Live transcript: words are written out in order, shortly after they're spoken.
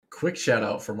Quick shout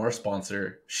out from our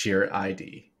sponsor, Share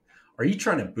ID. Are you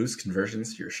trying to boost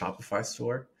conversions to your Shopify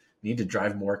store? Need to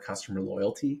drive more customer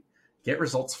loyalty? Get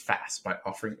results fast by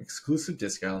offering exclusive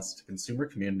discounts to consumer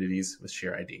communities with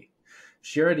Share ID.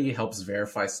 Share ID helps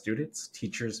verify students,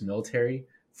 teachers, military,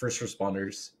 first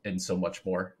responders, and so much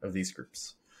more of these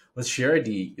groups. With Share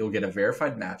ID, you'll get a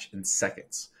verified match in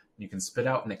seconds. You can spit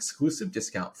out an exclusive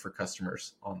discount for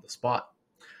customers on the spot.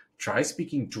 Try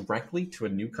speaking directly to a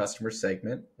new customer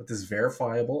segment with this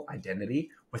verifiable identity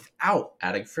without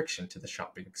adding friction to the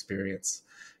shopping experience.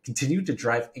 Continue to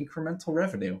drive incremental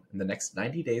revenue in the next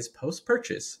 90 days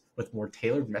post-purchase with more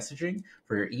tailored messaging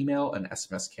for your email and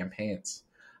SMS campaigns.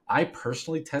 I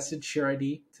personally tested Share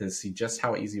ID to see just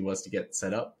how easy it was to get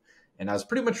set up, and I was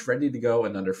pretty much ready to go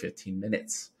in under 15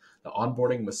 minutes. The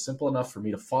onboarding was simple enough for me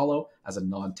to follow as a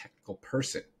non-technical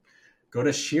person. Go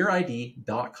to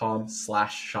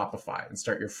shareid.com/Shopify and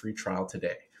start your free trial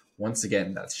today. Once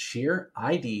again, that's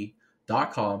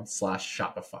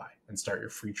shareid.com/Shopify and start your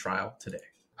free trial today.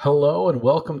 Hello and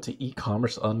welcome to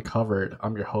E-Commerce Uncovered.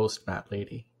 I'm your host, Matt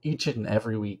Lady. Each and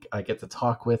every week, I get to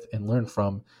talk with and learn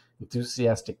from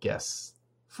enthusiastic guests,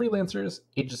 freelancers,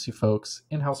 agency folks,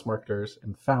 in-house marketers,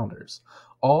 and founders,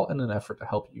 all in an effort to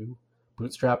help you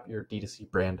bootstrap your D2C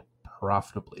brand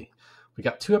profitably. We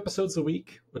got 2 episodes a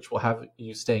week, which will have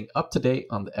you staying up to date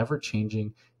on the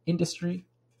ever-changing industry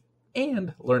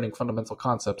and learning fundamental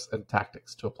concepts and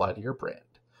tactics to apply to your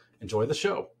brand. Enjoy the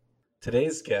show.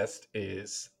 Today's guest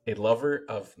is a lover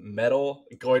of metal,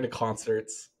 going to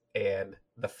concerts, and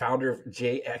the founder of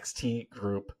JXT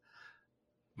Group,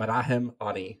 Menachem.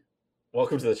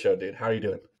 Welcome to the show, dude. How are you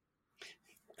doing?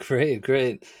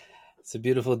 Great. It's a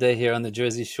beautiful day here on the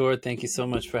Jersey Shore. Thank you so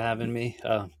much for having me.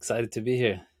 Excited to be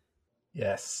here.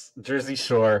 Yes, Jersey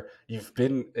Shore. You've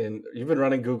been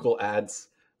running Google Ads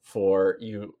for,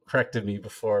 you corrected me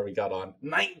before we got on,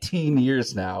 19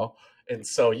 years now. And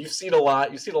so you've seen a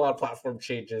lot. You've seen a lot of platform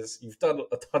changes. You've done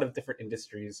a ton of different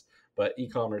industries, but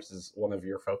e-commerce is one of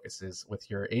your focuses with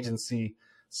your agency.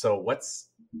 So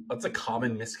what's a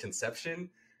common misconception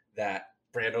that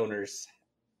brand owners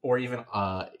or even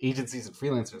agencies and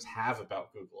freelancers have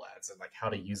about Google Ads and like how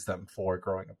to use them for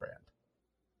growing a brand?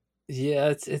 Yeah,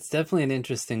 it's definitely an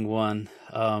interesting one.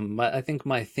 I think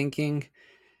my thinking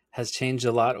has changed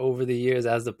a lot over the years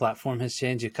as the platform has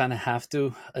changed. You kind of have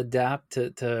to adapt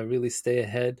to really stay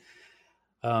ahead.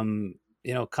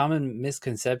 Common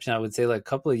misconception, I would say, like a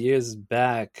couple of years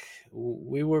back,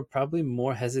 we were probably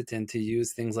more hesitant to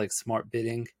use things like smart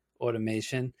bidding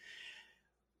automation,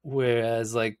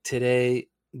 whereas like today,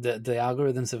 the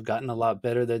algorithms have gotten a lot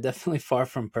better. They're definitely far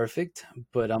from perfect,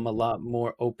 but I'm a lot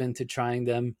more open to trying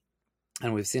them.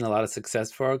 And we've seen a lot of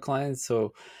success for our clients.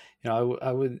 So, I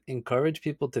would encourage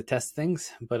people to test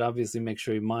things, but obviously make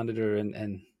sure you monitor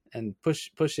and push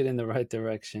it in the right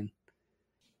direction.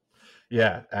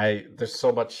 Yeah, there's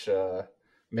so much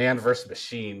man versus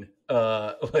machine,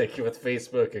 like with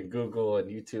Facebook and Google and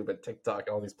YouTube and TikTok,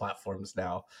 all these platforms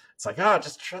now. It's like,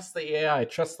 just trust the AI,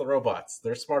 trust the robots.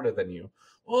 They're smarter than you.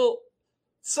 Well,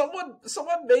 someone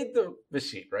made the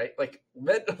machine, right? Like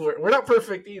we're not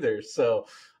perfect either. So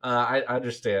I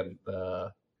understand.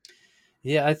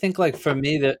 Yeah, I think like for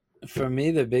me the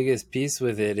biggest piece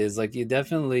with it is like you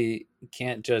definitely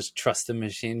can't just trust the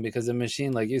machine, because the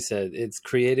machine, like you said, it's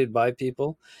created by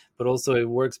people, but also it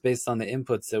works based on the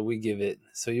inputs that we give it.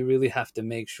 So you really have to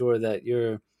make sure that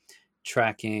you're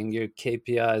tracking your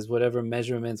KPIs, whatever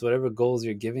measurements, whatever goals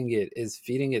you're giving it, is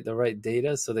feeding it the right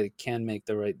data so that it can make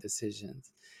the right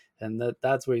decisions. And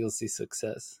that's where you'll see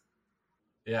success.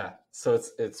 Yeah. So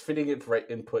it's feeding it the right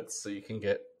inputs so you can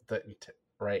get the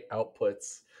right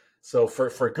outputs. So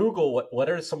for Google, what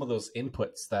are some of those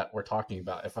inputs that we're talking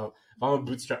about? If I'm a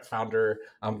bootstrap founder,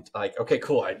 I'm like, okay,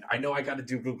 cool. I know I got to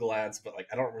do Google Ads, but like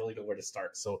I don't really know where to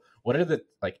start. So what are the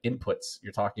like inputs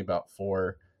you're talking about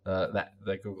for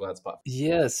the Google Ads platform?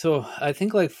 Yeah, so I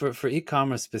think like for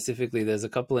e-commerce specifically, there's a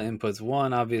couple of inputs.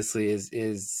 One obviously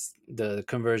is the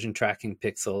conversion tracking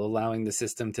pixel, allowing the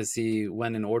system to see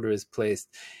when an order is placed.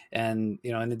 And,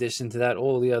 in addition to that,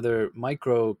 all the other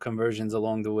micro conversions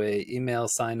along the way, email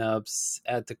signups,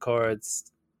 add to carts,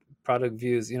 product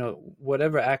views,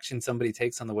 whatever action somebody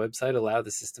takes on the website, allow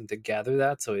the system to gather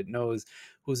that so it knows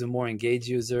who's a more engaged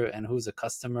user and who's a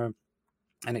customer.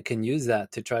 And it can use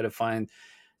that to try to find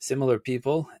similar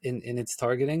people in its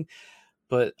targeting.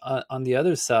 But on the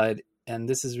other side, and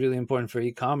this is really important for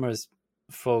e-commerce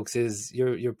folks, is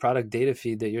your product data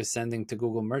feed that you're sending to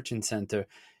Google Merchant Center.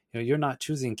 You're not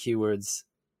choosing keywords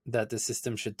that the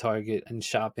system should target in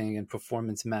shopping and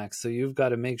performance max. So you've got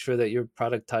to make sure that your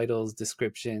product titles,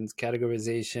 descriptions,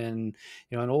 categorization,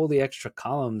 and all the extra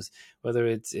columns, whether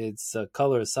it's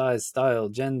color, size, style,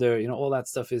 gender, all that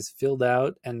stuff is filled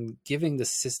out, and giving the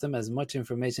system as much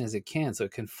information as it can so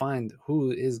it can find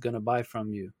who is going to buy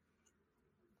from you.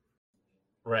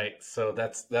 Right. So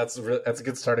that's a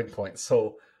good starting point.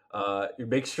 So you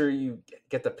make sure you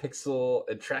get the pixel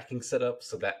and tracking set up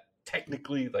so that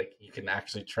technically, like, you can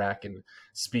actually track and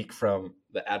speak from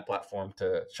the ad platform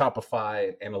to Shopify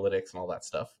and analytics and all that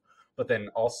stuff. But then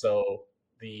also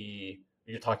the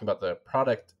you're talking about the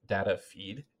product data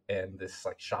feed and this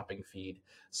like shopping feed.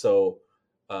 So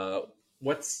uh,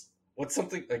 what's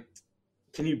something like?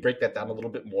 Can you break that down a little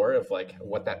bit more of like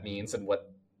what that means and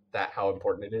what that how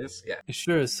important it is? Yeah.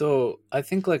 Sure. So I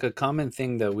think like a common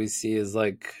thing that we see is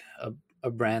like a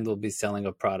brand will be selling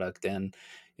a product, and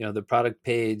the product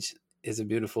page is a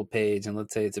beautiful page, and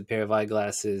let's say it's a pair of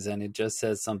eyeglasses, and it just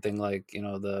says something like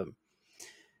the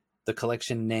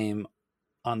collection name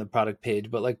on the product page,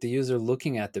 but like the user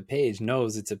looking at the page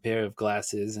knows it's a pair of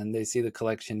glasses and they see the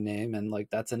collection name, and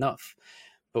like that's enough.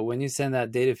 But when you send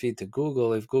that data feed to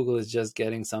Google, if Google is just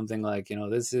getting something like,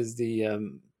 this is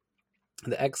the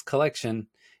X collection,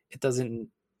 it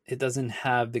doesn't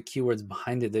have the keywords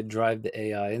behind it that drive the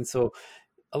AI. And so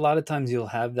a lot of times you'll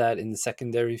have that in the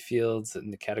secondary fields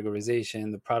and the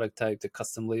categorization, the product type, the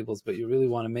custom labels, but you really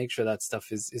want to make sure that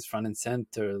stuff is front and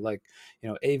center. Like,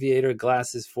 aviator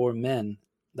glasses for men,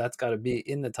 that's got to be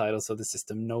in the title so the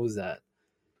system knows that.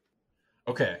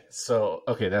 Okay,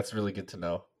 that's really good to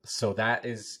know. So that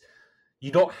is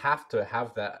you don't have to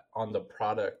have that on the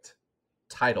product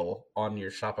title on your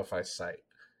Shopify site.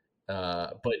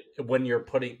 But when you're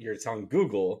telling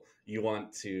Google you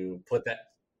want to put that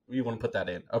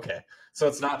in. Okay. So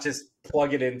it's not just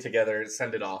plug it in together and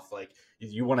send it off. Like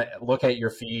you want to look at your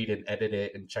feed and edit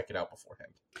it and check it out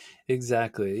beforehand.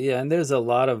 Exactly. Yeah, and there's a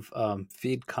lot of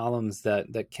feed columns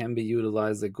that can be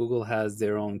utilized. Like Google has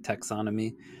their own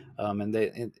taxonomy,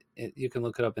 and you can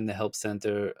look it up in the Help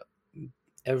Center.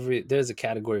 There's a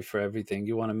category for everything.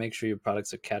 You want to make sure your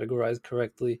products are categorized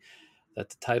correctly, that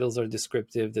the titles are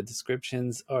descriptive, the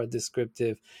descriptions are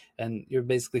descriptive, and you're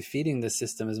basically feeding the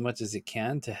system as much as it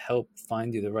can to help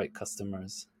find you the right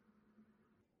customers.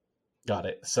 Got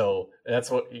it. So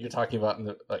that's what you're talking about in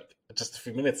the like just a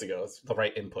few minutes ago. It's the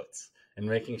right inputs and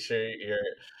making sure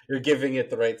you're giving it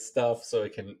the right stuff so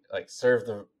it can like serve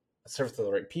to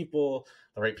the right people.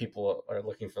 The right people are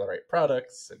looking for the right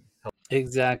products and help.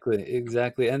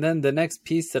 Exactly. And then the next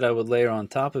piece that I would layer on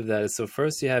top of that is, so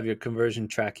first you have your conversion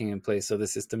tracking in place so the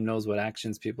system knows what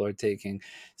actions people are taking.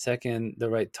 Second, the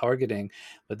right targeting.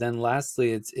 But then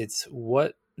lastly, it's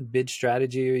what bid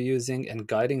strategy you're using and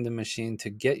guiding the machine to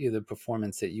get you the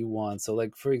performance that you want. So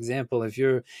like, for example, if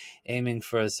you're aiming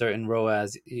for a certain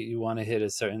ROAS, you want to hit a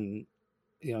certain,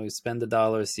 you spend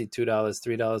 $1, see $2,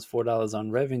 $3, $4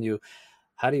 on revenue.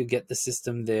 How do you get the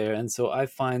system there? And so I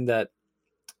find that,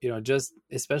 just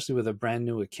especially with a brand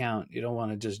new account, you don't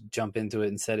want to just jump into it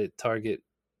and set it target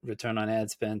return on ad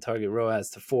spend, target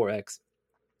ROAS to 4x.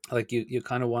 Like you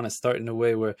kind of want to start in a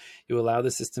way where you allow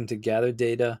the system to gather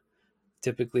data,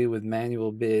 typically with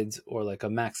manual bids or like a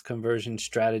max conversion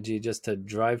strategy, just to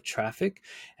drive traffic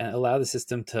and allow the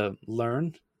system to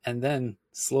learn, and then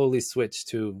slowly switch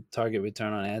to target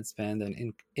return on ad spend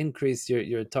and increase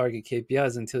your target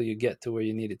KPIs until you get to where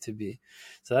you need it to be.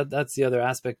 So that's the other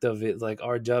aspect of it. Like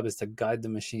our job is to guide the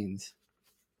machines.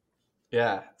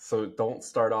 Yeah. So don't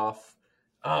start off.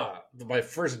 My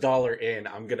first dollar in,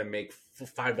 I'm gonna make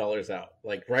 $5 out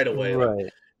like right away. Like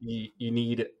Right. you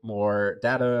need more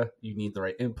data, you need the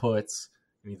right inputs,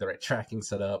 you need the right tracking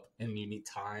setup, and you need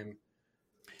time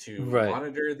to Right.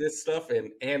 monitor this stuff,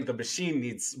 and the machine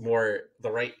needs more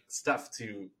the right stuff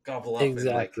to gobble up and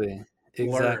like Exactly.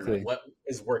 learn Exactly. what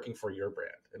is working for your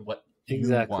brand and what you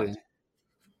Exactly. want.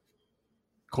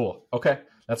 Cool. Okay.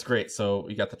 That's great. So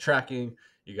you got the tracking,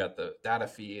 you got the data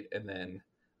feed, and then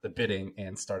the bidding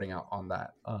and starting out on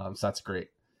that. So that's great.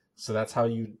 So that's how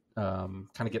you kind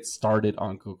of get started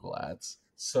on Google Ads.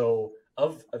 So,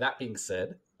 of that being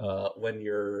said, when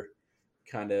you're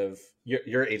kind of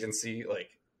your agency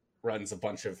like runs a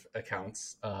bunch of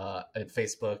accounts at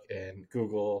Facebook and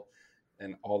Google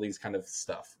and all these kind of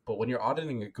stuff. But when you're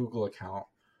auditing a Google account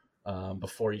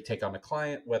before you take on a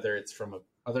client, whether it's from a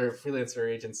other freelancer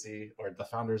agency or the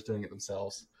founders doing it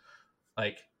themselves,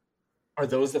 like are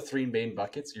those the three main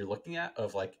buckets you're looking at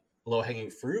of like low hanging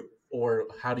fruit, or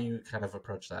how do you kind of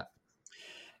approach that?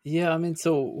 Yeah, I mean,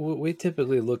 so we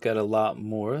typically look at a lot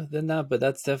more than that, but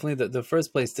that's definitely the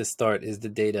first place to start is the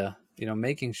data,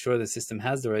 making sure the system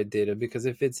has the right data, because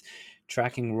if it's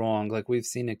tracking wrong, like we've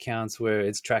seen accounts where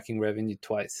it's tracking revenue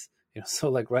twice, so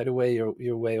like right away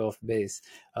you're way off base,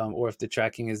 or if the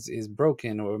tracking is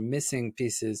broken or missing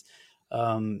pieces.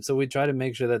 So we try to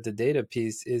make sure that the data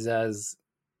piece is as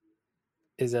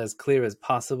clear as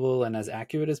possible and as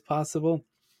accurate as possible.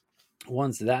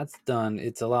 Once that's done,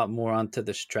 it's a lot more onto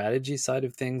the strategy side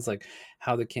of things, like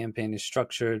how the campaign is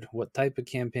structured, what type of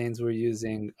campaigns we're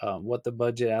using, what the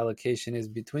budget allocation is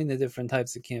between the different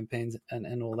types of campaigns,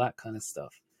 and all that kind of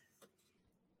stuff.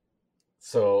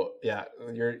 So yeah,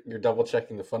 you're double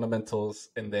checking the fundamentals,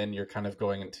 and then you're kind of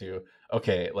going into,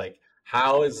 okay, like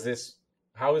how is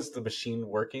the machine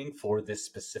working for this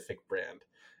specific brand?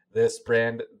 This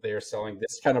brand, they're selling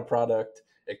this kind of product.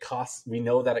 It costs, we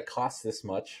know that it costs this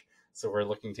much, so we're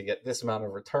looking to get this amount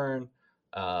of return,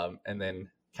 and then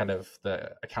kind of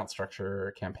the account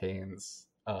structure, campaigns,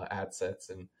 ad sets,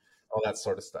 and all that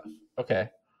sort of stuff. Okay,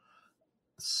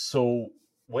 so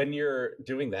when you're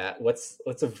doing that, what's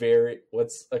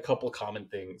a couple common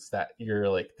things that you're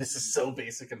like, this is so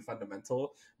basic and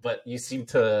fundamental, but you seem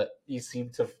to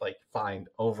like find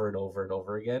over and over and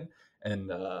over again, and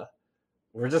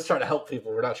we're just trying to help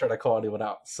people. We're not trying to call anyone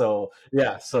out. So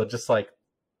yeah, so just like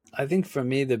I think for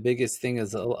me, the biggest thing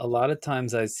is a lot of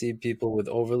times I see people with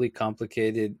overly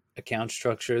complicated account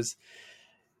structures.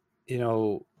 You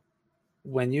know,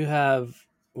 when you have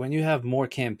when you have more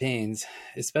campaigns,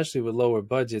 especially with lower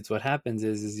budgets, what happens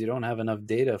is you don't have enough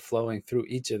data flowing through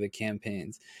each of the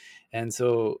campaigns. And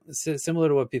so, similar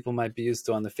to what people might be used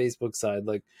to on the Facebook side,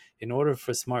 like in order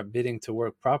for smart bidding to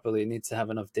work properly, it needs to have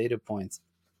enough data points.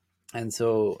 And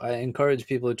so I encourage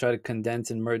people to try to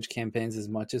condense and merge campaigns as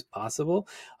much as possible,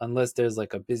 unless there's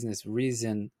like a business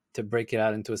reason to break it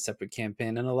out into a separate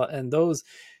campaign. And those,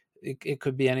 it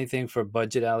could be anything for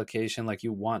budget allocation, like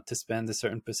you want to spend a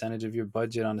certain percentage of your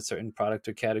budget on a certain product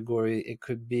or category. It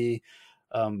could be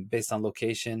based on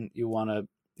location. You want to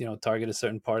target a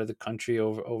certain part of the country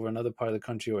over another part of the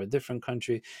country or a different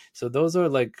country. So those are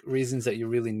like reasons that you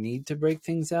really need to break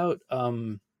things out.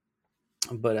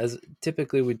 But as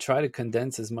typically we try to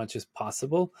condense as much as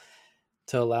possible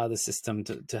to allow the system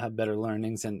to have better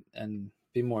learnings and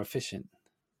be more efficient.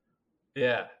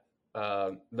 yeah,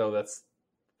 no, that's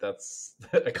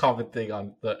a common thing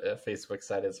on the Facebook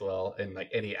side as well, and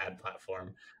like any ad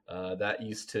platform. That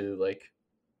used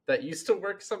to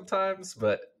work sometimes,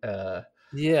 but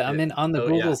Yeah, I it, mean oh yeah,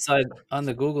 On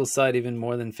the Google side, even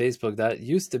more than Facebook, that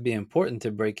used to be important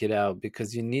to break it out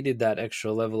because you needed that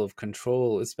extra level of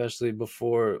control, especially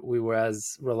before we were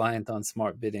as reliant on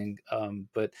smart bidding.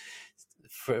 But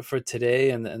for today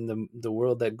and the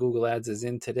world that Google Ads is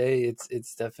in today,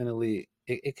 it's definitely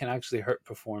it can actually hurt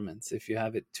performance if you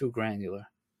have it too granular.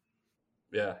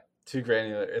 yeah, too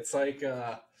granular. It's like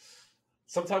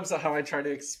sometimes how I try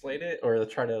to explain it or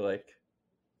try to like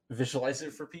visualize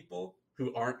it for people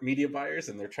who aren't media buyers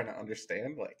and they're trying to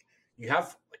understand, like you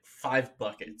have like five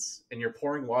buckets and you're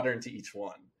pouring water into each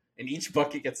one, and each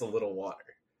bucket gets a little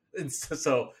water, and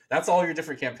so that's all your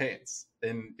different campaigns.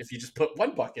 And if you just put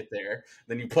one bucket there,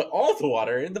 then you put all the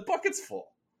water and the bucket's full.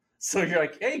 So you're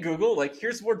like, hey Google, like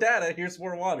here's more data, here's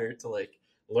more water to like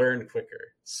learn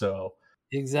quicker. So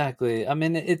Exactly. I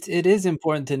mean, it is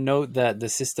important to note that the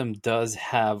system does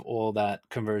have all that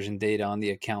conversion data on the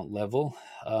account level,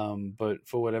 but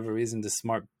for whatever reason, the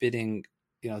smart bidding,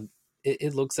 you know,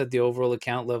 it looks at the overall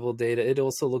account level data. It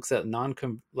also looks at non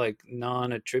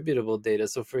attributable data.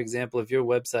 So, for example, if your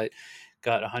website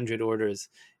got 100 orders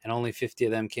and only 50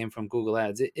 of them came from Google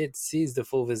Ads, it sees the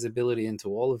full visibility into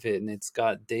all of it, and it's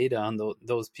got data on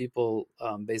those people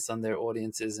based on their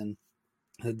audiences and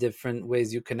the different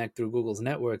ways you connect through Google's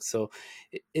network. So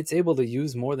it's able to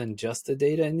use more than just the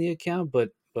data in the account,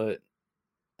 but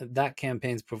that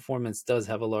campaign's performance does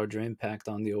have a larger impact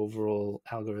on the overall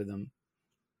algorithm.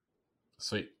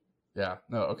 sweet. Yeah.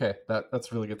 No. Okay.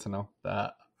 That's really good to know.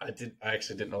 That I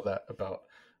actually didn't know that about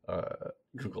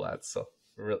Google Ads. So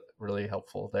really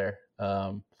helpful there.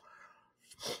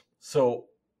 So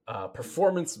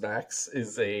Performance Max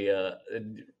is a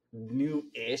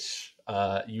new-ish.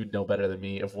 You'd know better than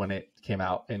me of when it came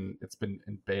out, and it's been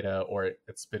in beta or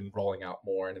it's been rolling out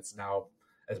more, and it's now,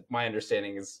 as my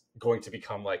understanding, is going to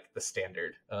become like the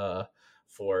standard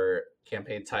for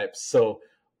campaign types. So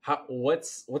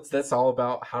what's this all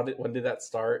about? When did that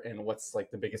start, and what's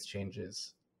like the biggest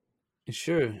changes?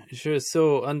 Sure, sure.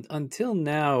 So until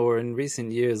now or in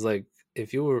recent years, like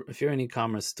if you're an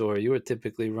e-commerce store, you were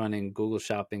typically running Google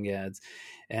Shopping ads,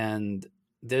 and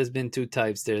there's been two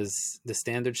types. There's the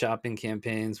standard shopping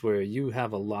campaigns where you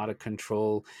have a lot of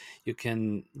control. You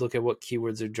can look at what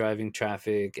keywords are driving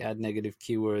traffic, add negative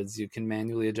keywords. You can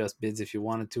manually adjust bids if you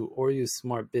wanted to, or use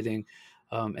smart bidding.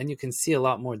 And you can see a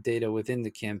lot more data within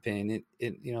the campaign.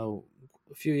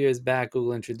 A few years back,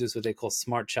 Google introduced what they call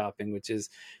smart shopping, which is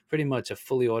pretty much a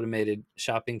fully automated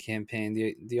shopping campaign.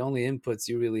 The only inputs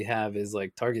you really have is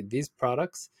like target these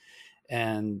products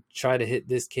and try to hit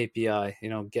this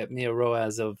KPI, get me a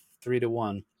ROAS of 3 to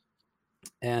 1.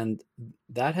 And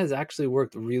that has actually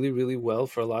worked really, really well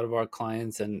for a lot of our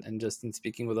clients. And just in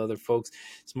speaking with other folks,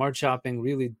 smart shopping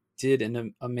really did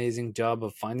an amazing job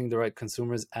of finding the right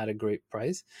consumers at a great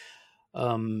price.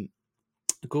 Um,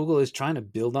 Google is trying to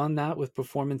build on that with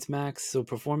Performance Max. So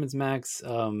Performance Max,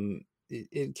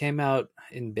 it came out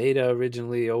in beta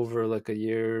originally over like a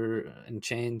year and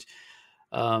change.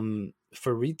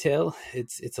 For retail,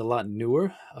 it's a lot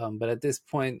newer, but at this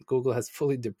point, Google has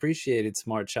fully depreciated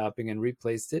smart shopping and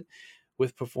replaced it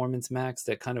with Performance Max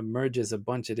that kind of merges a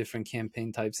bunch of different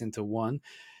campaign types into one.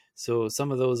 So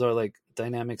some of those are like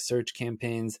dynamic search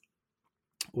campaigns,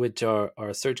 which are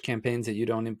search campaigns that you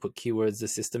don't input keywords. The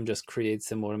system just creates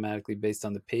them automatically based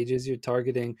on the pages you're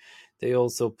targeting. They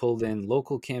also pulled in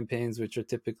local campaigns, which are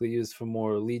typically used for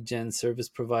more lead gen service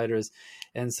providers.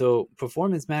 And so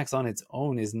Performance Max on its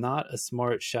own is not a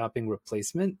smart shopping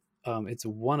replacement. It's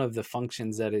one of the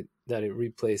functions that it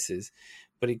replaces,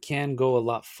 but it can go a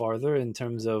lot farther in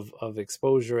terms of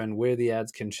exposure and where the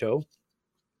ads can show.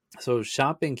 So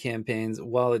shopping campaigns,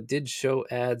 while it did show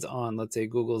ads on, let's say,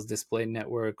 Google's display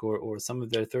network or some of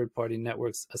their third-party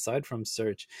networks aside from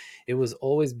search, it was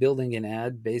always building an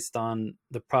ad based on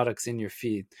the products in your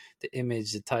feed, the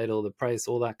image, the title, the price,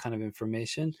 all that kind of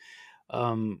information,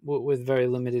 with very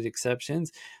limited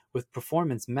exceptions. With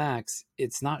Performance Max,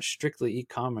 it's not strictly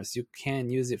e-commerce. You can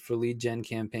use it for lead gen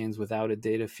campaigns without a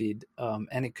data feed,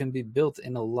 and it can be built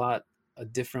in a lot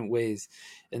of different ways.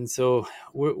 And so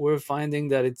we're finding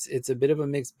that it's a bit of a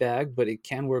mixed bag, but it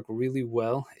can work really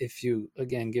well if you,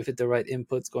 again, give it the right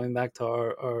inputs, going back to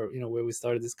our where we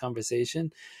started this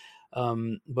conversation.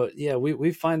 But yeah,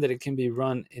 we find that it can be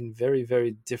run in very,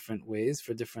 very different ways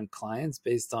for different clients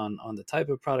based on the type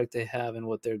of product they have and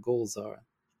what their goals are.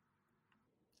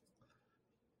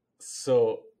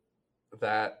 So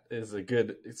that is a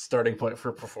good starting point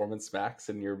for Performance Max,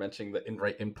 and you're mentioning the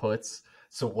right inputs.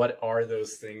 So what are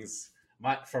those things?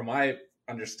 From my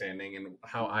understanding and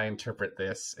how I interpret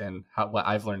this and how what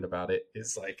I've learned about it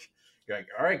is like you're like,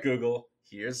 all right, Google,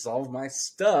 here's all of my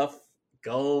stuff.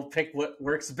 Go pick what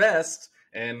works best,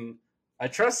 and I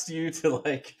trust you to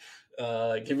like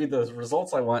give me the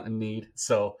results I want and need.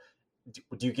 So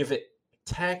do you give it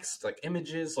text, like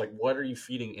images, like what are you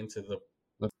feeding into the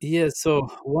Yeah, so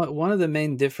one of the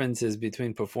main differences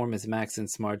between Performance Max and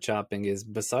Smart Shopping is,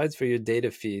 besides for your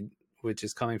data feed, which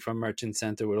is coming from Merchant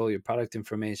Center with all your product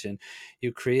information,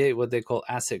 you create what they call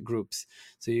asset groups.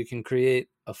 So you can create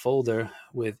a folder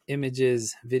with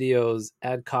images, videos,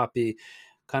 ad copy,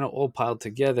 kind of all piled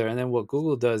together. And then what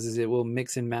Google does is it will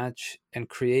mix and match and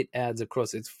create ads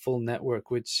across its full network,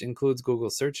 which includes Google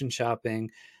Search and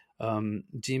Shopping,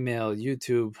 Gmail,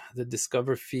 YouTube, the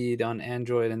Discover feed on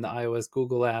Android and the iOS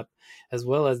Google app, as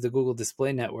well as the Google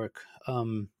Display Network.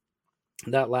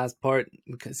 That last part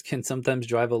can sometimes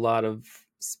drive a lot of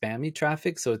spammy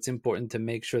traffic, so it's important to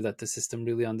make sure that the system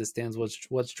really understands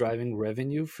what's driving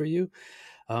revenue for you.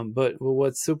 But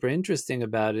what's super interesting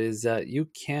about it is that you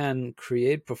can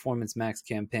create Performance Max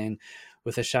campaign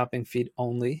with a shopping feed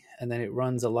only, and then it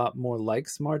runs a lot more like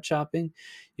Smart Shopping.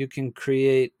 You can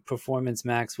create Performance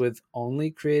Max with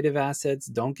only creative assets.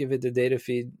 Don't give it the data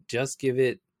feed, just give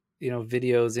it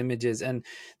videos, images. And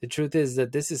the truth is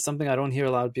that this is something I don't hear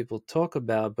a lot of people talk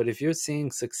about, but if you're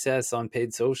seeing success on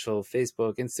paid social,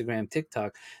 Facebook, Instagram,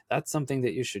 TikTok, that's something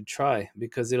that you should try,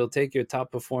 because it'll take your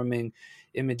top performing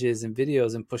images and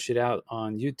videos and push it out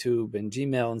on YouTube and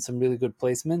Gmail and some really good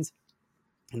placements.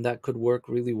 And that could work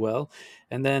really well.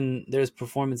 And then there's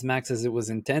Performance Max as it was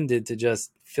intended to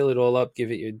just fill it all up, give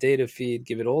it your data feed,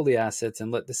 give it all the assets,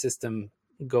 and let the system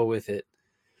go with it.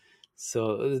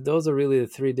 So those are really the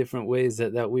three different ways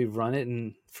that we've run it.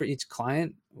 And for each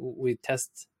client, we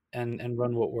test and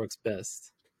run what works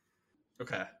best.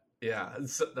 Okay. Yeah,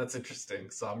 that's interesting.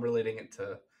 So I'm relating it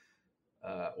to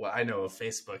what I know of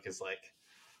Facebook is like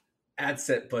ad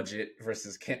set budget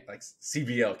versus like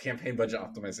CBO, campaign budget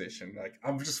optimization. Like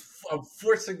I'm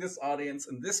forcing this audience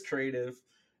and this creative,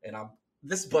 and I'm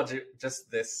this budget,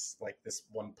 just this like this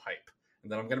one pipe,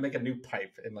 and then I'm gonna make a new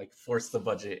pipe and like force the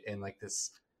budget and like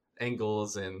this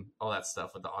angles and all that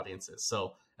stuff with the audiences.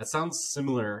 So that sounds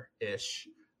similar ish.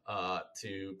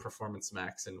 to Performance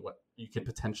Max and what you could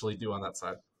potentially do on that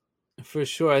side? For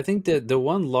sure. I think that the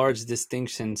one large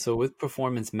distinction, so with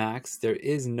Performance Max, there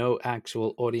is no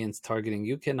actual audience targeting.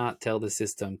 You cannot tell the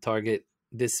system target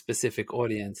this specific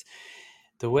audience.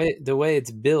 The way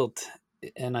it's built,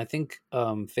 and I think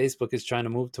Facebook is trying to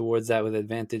move towards that with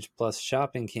Advantage Plus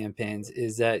shopping campaigns,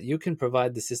 is that you can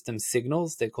provide the system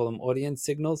signals. They call them audience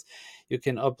signals. You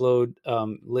can upload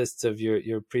lists of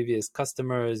your previous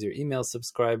customers, your email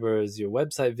subscribers, your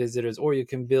website visitors, or you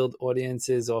can build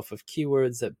audiences off of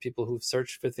keywords that people who've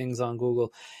searched for things on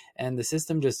Google, and the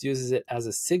system just uses it as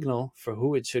a signal for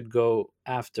who it should go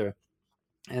after.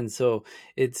 And so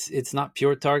it's not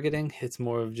pure targeting. It's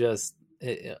more of just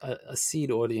a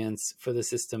seed audience for the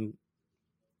system.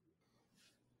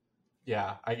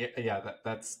 Yeah, I get. Yeah,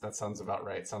 that sounds about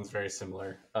right. Sounds very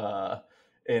similar.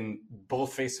 And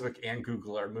both Facebook and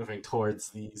Google are moving towards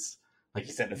these, like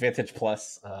you said, Advantage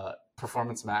Plus,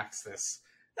 Performance Max. This,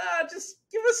 just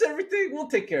give us everything. We'll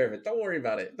take care of it. Don't worry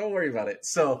about it. Don't worry about it.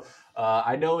 So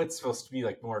I know it's supposed to be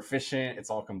like more efficient.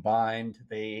 It's all combined.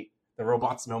 The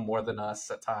robots know more than us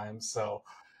at times. So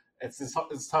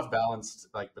it's tough balance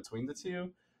like between the two.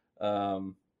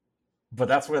 Um, but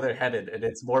that's where they're headed, and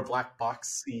it's more black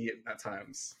boxy at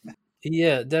times.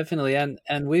 Yeah, definitely.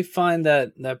 And we find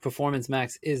that Performance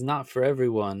Max is not for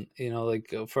everyone.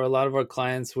 Like for a lot of our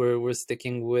clients, we're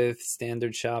sticking with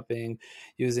standard shopping,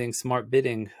 using smart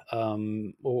bidding,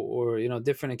 or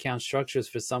different account structures.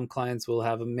 For some clients, we'll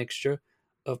have a mixture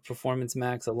of Performance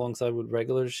Max alongside with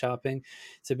regular shopping.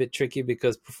 It's a bit tricky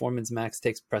because Performance Max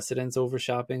takes precedence over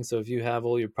shopping. So if you have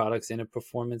all your products in a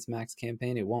Performance Max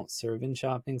campaign, it won't serve in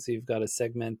shopping. So you've got to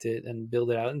segment it and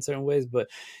build it out in certain ways. But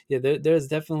yeah, there's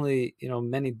definitely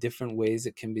many different ways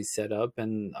it can be set up,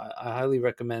 and I highly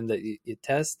recommend that you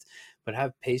test, but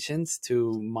have patience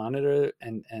to monitor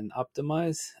and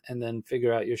optimize, and then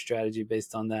figure out your strategy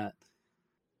based on that.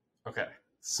 Okay.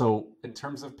 So, in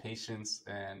terms of patience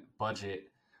and budget,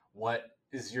 what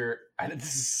is your? I know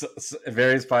this is, it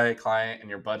varies by client and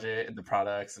your budget and the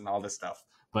products and all this stuff.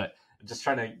 But just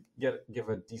trying to give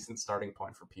a decent starting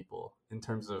point for people in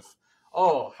terms of,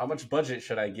 oh, how much budget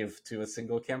should I give to a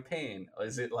single campaign?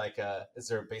 Is it like is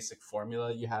there a basic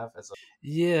formula you have as a?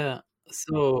 Yeah.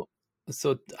 So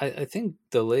I think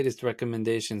the latest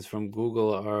recommendations from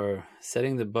Google are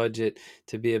setting the budget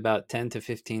to be about 10 to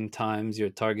 15 times your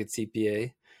target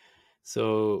CPA.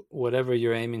 So whatever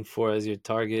you're aiming for as your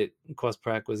target cost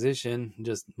per acquisition,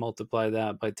 just multiply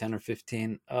that by 10 or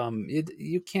 15.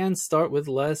 You can start with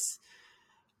less,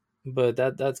 but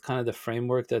that's kind of the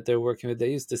framework that they're working with.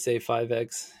 They used to say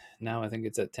 5x. Now I think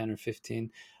it's at 10 or 15.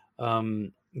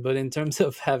 But in terms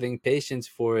of having patience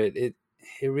for it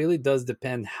really does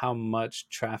depend how much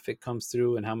traffic comes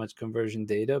through and how much conversion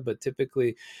data. But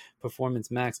typically, Performance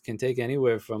Max can take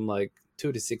anywhere from like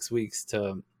 2 to 6 weeks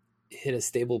to hit a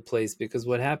stable place, because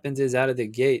what happens is out of the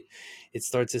gate, it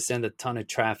starts to send a ton of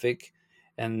traffic.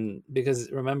 And because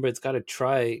remember, it's got to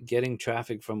try getting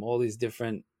traffic from all these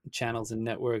different channels and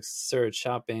networks, search,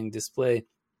 shopping, display.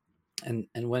 And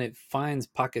when it finds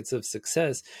pockets of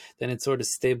success, then it sort of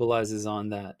stabilizes on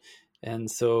that.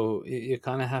 And so you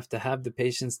kind of have to have the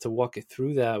patience to walk it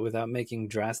through that without making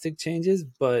drastic changes,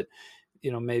 but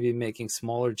maybe making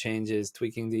smaller changes,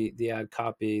 tweaking the ad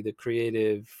copy, the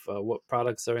creative, what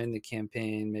products are in the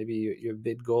campaign, maybe your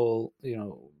bid goal,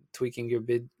 tweaking your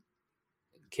bid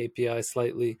KPI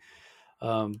slightly,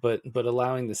 but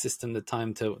allowing the system the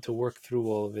time to work through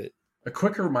all of it. A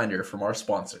quick reminder from our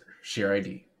sponsor,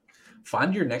 ShareID.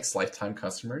 Find your next lifetime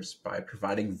customers by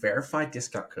providing verified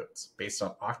discount codes based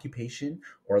on occupation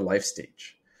or life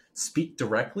stage. Speak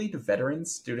directly to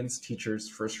veterans, students, teachers,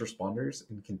 first responders,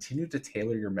 and continue to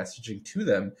tailor your messaging to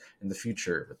them in the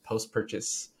future with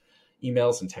post-purchase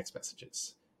emails and text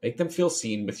messages. Make them feel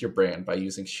seen with your brand by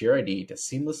using ShareID to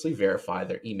seamlessly verify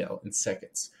their email in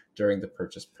seconds during the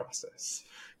purchase process.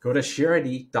 Go to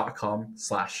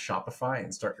shareid.com/Shopify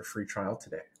and start your free trial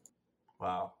today.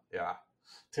 Wow. Yeah.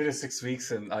 2 to 6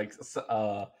 weeks, and like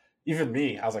even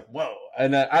me, I was like, whoa.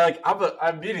 And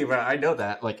I'm meeting, but I know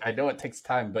that, like, I know it takes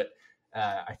time, but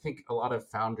I think a lot of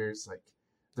founders, like,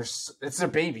 it's their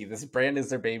baby. This brand is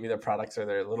their baby. Their products are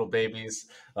their little babies.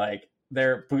 Like,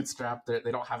 they're bootstrapped.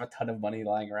 They don't have a ton of money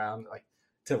lying around. Like,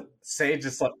 to say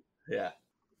just like, yeah.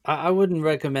 I wouldn't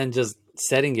recommend just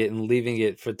setting it and leaving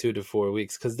it for 2 to 4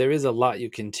 weeks, because there is a lot you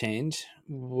can change.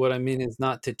 What I mean is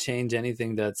not to change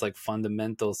anything that's like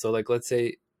fundamental. So like, let's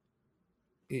say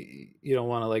you don't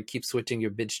want to like keep switching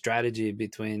your bid strategy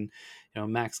between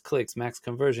max clicks, max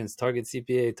conversions, target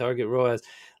CPA, target ROAS.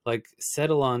 Like,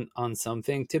 settle on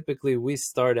something. Typically we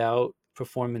start out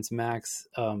performance max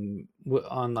on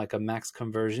like a max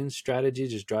conversion strategy.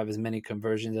 Just drive as many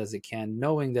conversions as it can,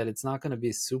 knowing that it's not going to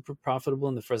be super profitable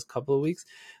in the first couple of weeks,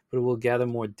 but it will gather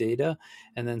more data,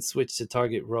 and then switch to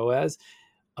target ROAS.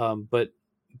 But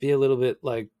be a little bit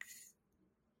like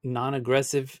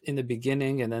non-aggressive in the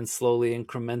beginning, and then slowly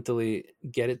incrementally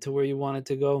get it to where you want it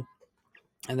to go.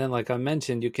 And then, like I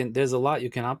mentioned, there's a lot you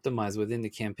can optimize within the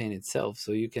campaign itself.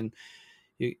 So you can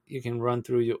run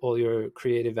through all your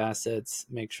creative assets,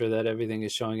 make sure that everything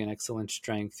is showing an excellent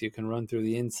strength. You can run through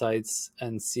the insights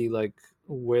and see like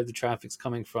where the traffic's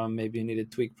coming from. Maybe you need to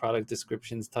tweak product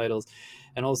descriptions, titles.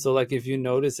 And also, like, if you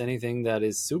notice anything that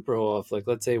is super off, like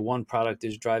let's say one product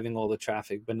is driving all the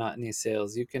traffic but not any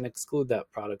sales, you can exclude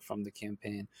that product from the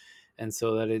campaign, and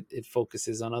so that it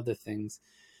focuses on other things.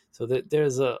 So that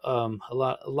there's a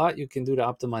lot you can do to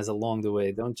optimize along the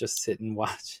way. Don't just sit and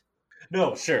watch.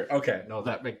 No, sure. Okay. No,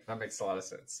 that makes a lot of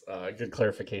sense. Good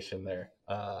clarification there.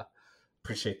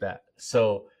 Appreciate that.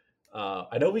 So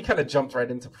I know we kind of jumped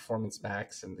right into Performance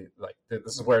Max, and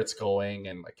this is where it's going,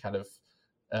 and like kind of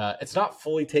it's not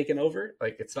fully taken over.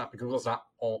 Like it's not Google's not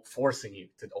forcing you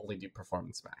to only do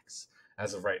Performance Max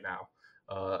as of right now.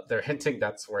 They're hinting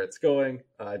that's where it's going,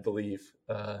 I believe,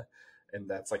 and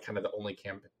that's like kind of the only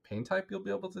campaign type you'll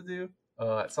be able to do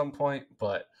at some point.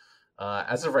 But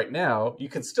as of right now, you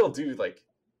can still do like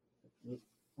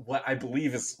what I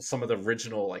believe is some of the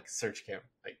original like search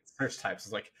types.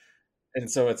 Is like,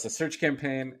 and so it's a search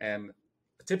campaign, and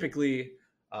typically,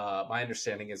 my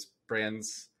understanding is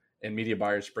brands and media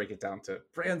buyers break it down to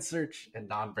brand search and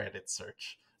non-branded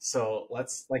search. So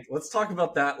let's talk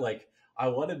about that. Like, I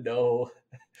want to know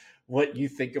what you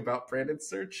think about branded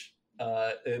search.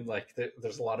 And like,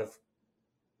 there's a lot of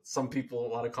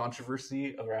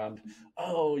controversy around,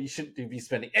 oh, you shouldn't be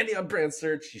spending any on brand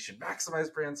search. You should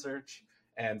maximize brand search.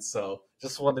 And so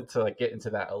just wanted to like get into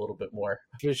that a little bit more.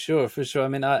 For sure, for sure. I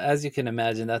mean, as you can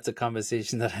imagine, that's a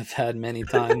conversation that I've had many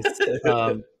times.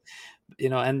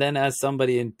 And then as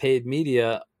somebody in paid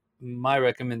media, my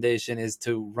recommendation is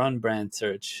to run brand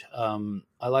search.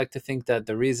 I like to think that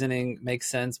the reasoning makes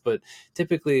sense, but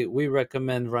typically we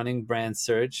recommend running brand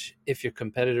search if your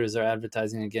competitors are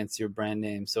advertising against your brand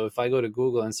name. So if I go to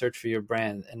Google and search for your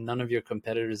brand and none of your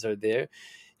competitors are there,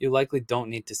 you likely don't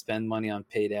need to spend money on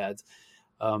paid ads.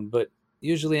 But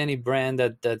usually any brand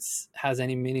that has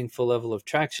any meaningful level of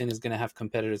traction is going to have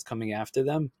competitors coming after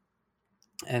them.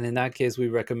 And in that case, we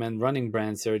recommend running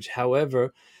brand search.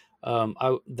 However,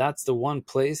 that's the one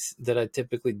place that I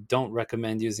typically don't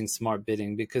recommend using smart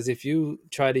bidding, because if you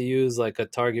try to use like a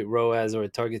target ROAS or a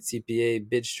target CPA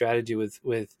bid strategy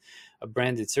with a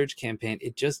branded search campaign,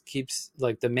 it just keeps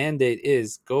like the mandate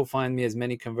is go find me as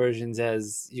many conversions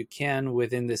as you can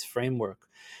within this framework.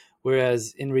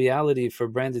 Whereas in reality, for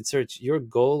branded search, your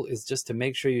goal is just to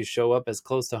make sure you show up as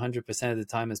close to 100% of the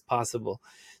time as possible.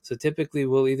 So typically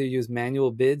we'll either use manual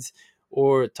bids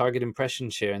or target impression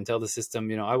share and tell the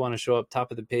system, I want to show up top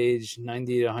of the page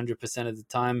 90 to 100% of the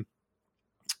time.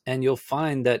 And you'll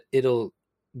find that it'll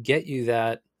get you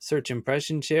that search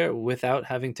impression share without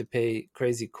having to pay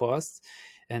crazy costs.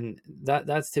 And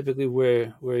that's typically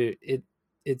where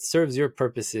it serves your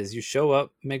purposes. You show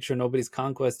up, make sure nobody's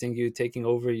conquesting you, taking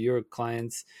over your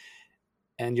clients,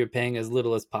 and you're paying as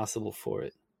little as possible for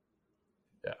it.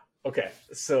 Yeah. Okay.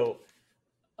 So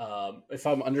if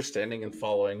I'm understanding and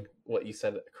following what you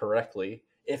said correctly,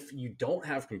 if you don't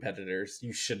have competitors,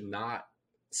 you should not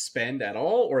spend at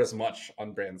all or as much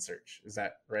on brand search. Is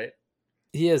that right?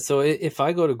 Yeah, so if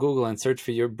I go to Google and search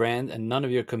for your brand and none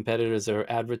of your competitors are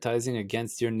advertising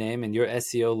against your name and your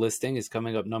SEO listing is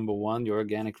coming up number one, your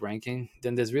organic ranking,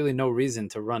 then there's really no reason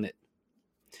to run it.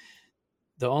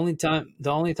 The only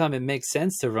time it makes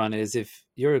sense to run it is if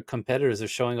your competitors are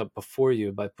showing up before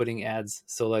you by putting ads.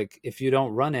 So like if you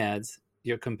don't run ads,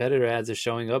 your competitor ads are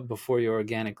showing up before your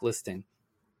organic listing.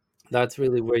 That's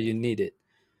really where you need it.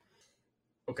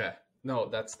 Okay. No,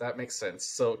 that makes sense.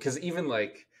 So, because even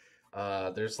like,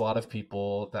 there's a lot of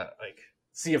people that like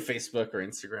see a Facebook or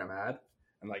Instagram ad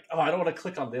and like, oh, I don't want to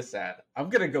click on this ad. I'm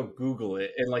gonna go Google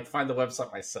it and like find the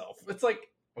website myself. It's like,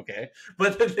 okay,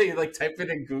 but then they like type it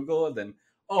in Google and then,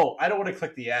 oh, I don't want to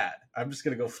click the ad. I'm just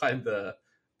gonna go find the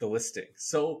listing.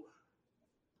 So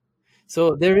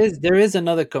there is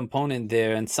another component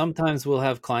there, and sometimes we'll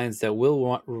have clients that will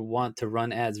want to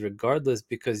run ads regardless,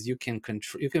 because you can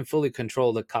fully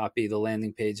control the copy, the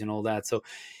landing page, and all that. So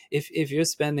if you're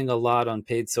spending a lot on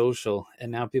paid social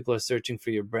and now people are searching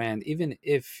for your brand, even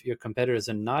if your competitors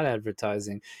are not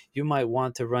advertising, you might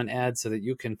want to run ads so that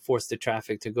you can force the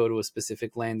traffic to go to a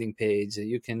specific landing page, that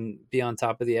you can be on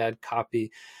top of the ad copy.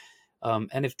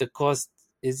 And if the cost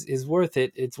is worth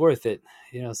it, it's worth it.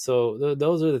 So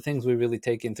those are the things we really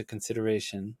take into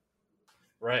consideration.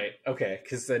 Right. Okay.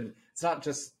 Because then it's not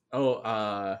just, oh,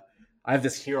 I have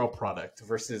this hero product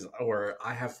versus, or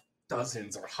I have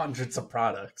dozens or hundreds of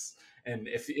products. And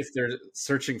if they're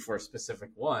searching for a specific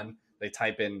one, they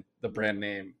type in the brand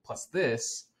name plus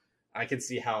this. I can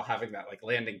see how having that like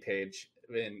landing page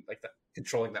and like that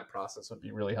controlling that process would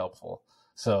be really helpful.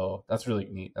 So that's really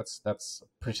neat. That's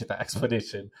appreciate that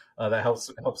explanation. That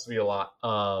helps me a lot.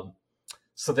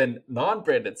 So then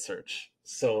non-branded search.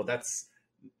 So that's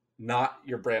not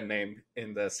your brand name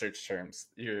in the search terms.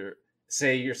 You're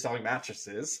say you're selling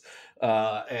mattresses,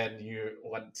 and you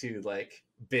want to like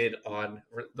bid on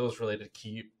those related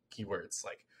keywords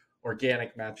like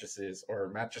organic mattresses or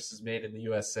mattresses made in the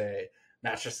USA,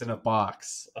 mattress in a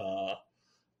box,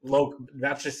 local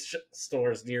mattress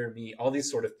stores near me, all these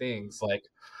sort of things. Like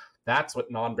that's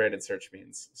what non-branded search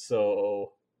means.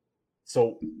 So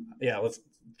yeah,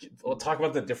 we'll talk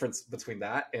about the difference between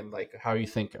that and like how you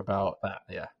think about that.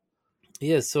 Yeah.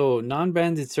 Yeah, so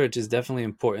non-branded search is definitely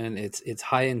important. It's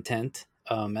high intent,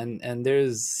 and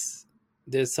there's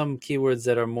some keywords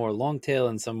that are more long tail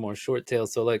and some more short tail.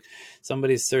 So like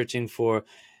somebody's searching for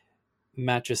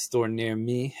mattress store near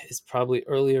me is probably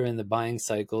earlier in the buying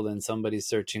cycle than somebody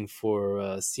searching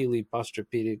for Sealy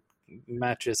Posturepedic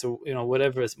mattress, or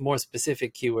whatever is more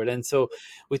specific keyword. And so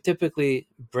we typically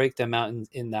break them out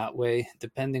in that way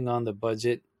depending on the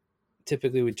budget.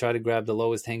 Typically we try to grab the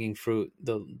lowest hanging fruit.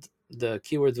 The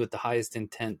keywords with the highest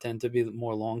intent tend to be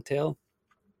more long tail.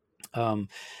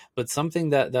 But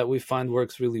something that we find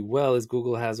works really well is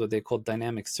Google has what they call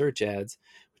dynamic search ads,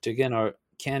 which again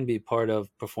can be part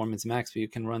of Performance Max, but you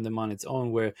can run them on its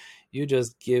own, where you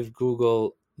just give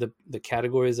Google the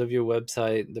categories of your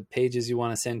website, the pages you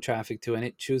want to send traffic to, and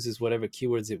it chooses whatever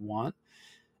keywords it wants.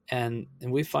 And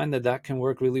we find that can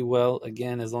work really well,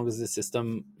 again, as long as the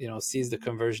system sees the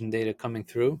conversion data coming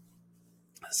through.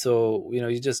 So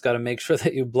you just got to make sure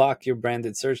that you block your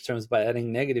branded search terms by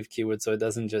adding negative keywords, so it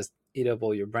doesn't just eat up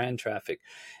all your brand traffic,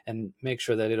 and make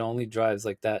sure that it only drives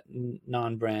like that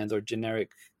non-brand or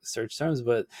generic search terms.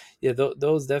 But yeah,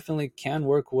 those definitely can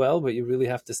work well, but you really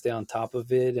have to stay on top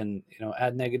of it and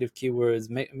add negative keywords,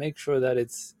 make sure that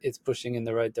it's pushing in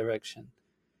the right direction.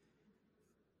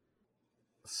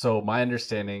 So my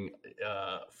understanding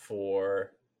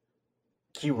for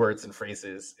keywords and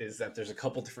phrases is that there's a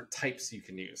couple different types you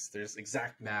can use. There's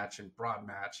exact match and broad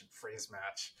match and phrase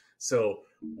match. So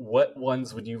what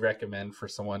ones would you recommend for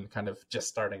someone kind of just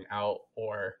starting out,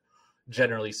 or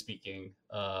generally speaking,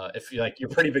 if you're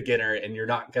pretty beginner and you're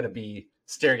not going to be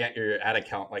staring at your ad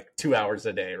account like 2 hours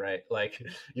a day, right? Like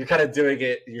you're kind of doing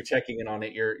it, you're checking in on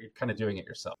it, you're kind of doing it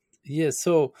yourself. Yeah,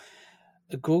 so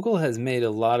Google has made a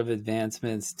lot of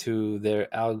advancements to their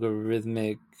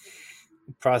algorithmic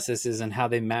processes and how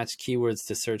they match keywords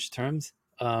to search terms.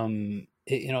 In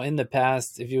the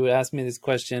past, if you would ask me this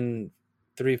question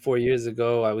 3-4 years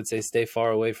ago, I would say stay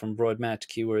far away from broad match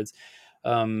keywords.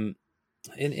 In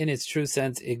its true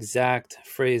sense, exact,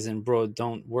 phrase, and broad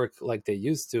don't work like they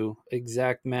used to.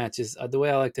 Exact match is the way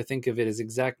I like to think of it is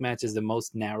exact match is the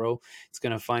most narrow. It's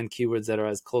going to find keywords that are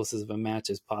as close of a match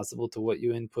as possible to what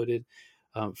you inputted.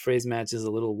 Phrase match is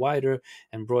a little wider,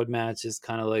 and broad match is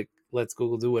kind of like lets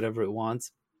Google do whatever it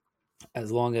wants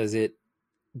as long as it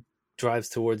drives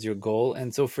towards your goal.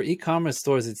 And so for e-commerce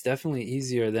stores, it's definitely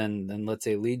easier than let's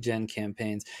say lead gen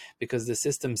campaigns, because the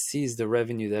system sees the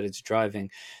revenue that it's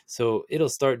driving. So it'll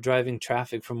start driving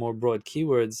traffic for more broad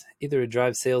keywords. Either it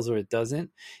drives sales or it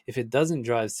doesn't. If it doesn't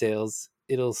drive sales,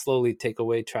 it'll slowly take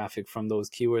away traffic from those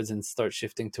keywords and start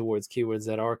shifting towards keywords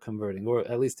that are converting, or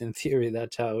at least in theory,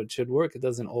 that's how it should work. It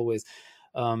doesn't always.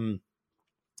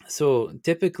 So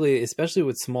typically, especially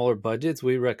with smaller budgets,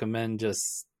 we recommend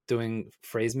just doing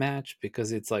phrase match,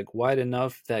 because it's like wide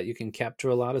enough that you can capture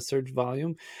a lot of search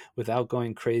volume without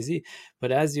going crazy.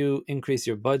 But as you increase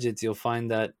your budgets, you'll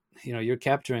find that you're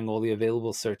capturing all the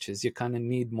available searches. You kind of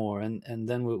need more, and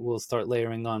then we'll start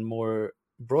layering on more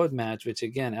broad match, which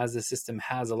again, as the system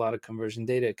has a lot of conversion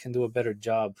data, it can do a better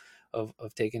job of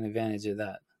taking advantage of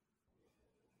that.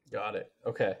 Got it.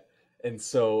 Okay. And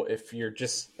so if you're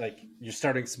just like you're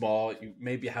starting small, you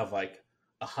maybe have like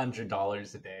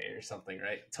 $100 a day or something,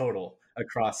 right? Total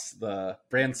across the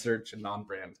brand search and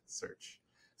non-brand search.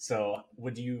 So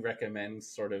would you recommend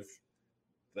sort of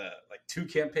the like two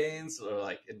campaigns, or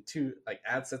like in two like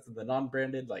ad sets in the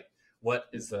non-branded? Like what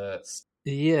is the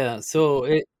Yeah, so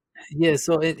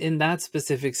in that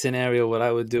specific scenario, what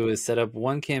I would do is set up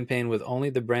one campaign with only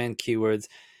the brand keywords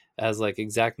as like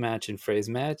exact match and phrase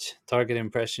match, target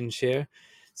impression share.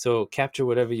 So capture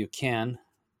whatever you can,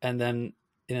 and then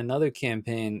in another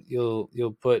campaign,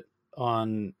 you'll put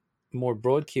on more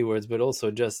broad keywords, but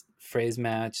also just phrase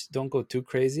match. Don't go too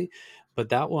crazy. But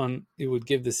that one, it would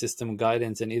give the system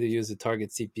guidance and either use a target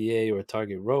CPA or a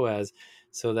target ROAS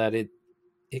so that it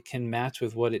can match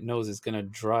with what it knows is going to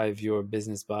drive your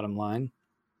business bottom line.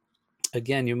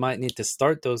 Again, you might need to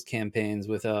start those campaigns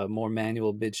with a more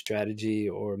manual bid strategy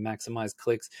or maximize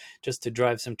clicks just to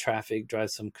drive some traffic,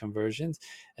 drive some conversions,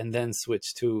 and then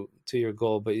switch to your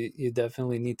goal. But you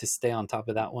definitely need to stay on top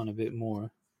of that one a bit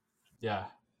more. Yeah.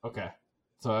 Okay.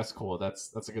 So that's cool.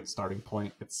 That's a good starting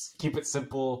point. It's keep it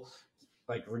simple,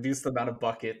 like reduce the amount of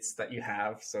buckets that you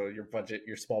have, so your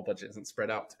small budget isn't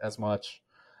spread out as much.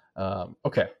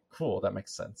 Okay, cool. That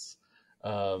makes sense.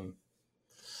 Um,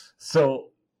 so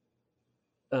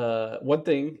one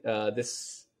thing,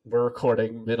 this we're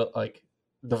recording middle like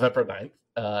November 9th,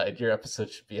 and your episode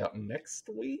should be out next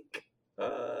week.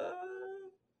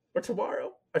 Or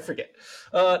tomorrow. I forget.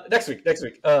 Next week.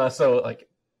 So like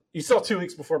you still have 2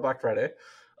 weeks before Black Friday.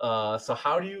 So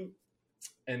how do you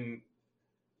and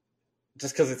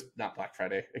just because it's not Black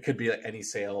Friday, it could be like any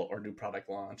sale or new product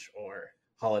launch or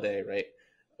holiday, right?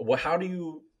 How do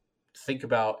you think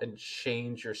about and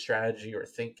change your strategy or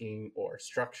thinking or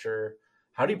structure?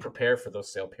 How do you prepare for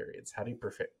those sale periods? How do you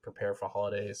prepare for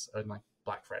holidays and like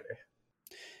Black Friday?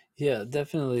 Yeah,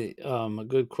 definitely a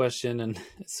good question and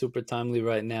super timely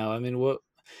right now. I mean, what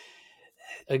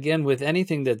again, with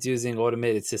anything that's using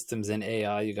automated systems and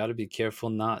AI, you got to be careful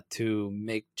not to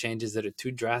make changes that are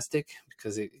too drastic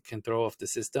because it can throw off the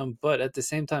system. But at the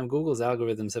same time, Google's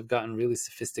algorithms have gotten really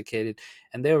sophisticated,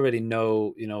 and they already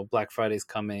know, Black Friday's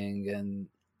coming, and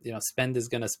spend is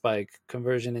going to spike,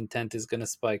 conversion intent is going to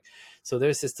spike. So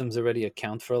their systems already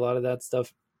account for a lot of that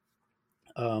stuff.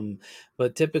 um,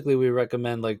 but typically we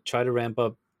recommend like try to ramp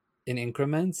up in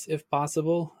increments if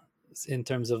possible in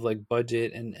terms of like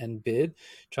budget and bid.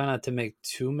 Try not to make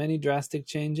too many drastic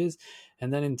changes.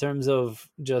 And then in terms of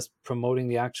just promoting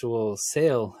the actual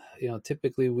sale,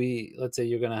 typically let's say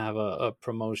you're going to have a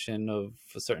promotion of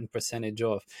a certain percentage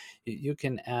off. You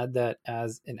can add that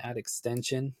as an ad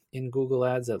extension in Google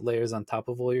Ads that layers on top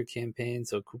of all your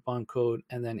campaigns. So coupon code,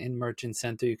 and then in Merchant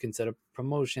Center, you can set up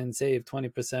promotion, save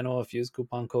 20% off, use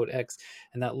coupon code X,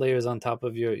 and that layers on top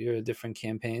of your different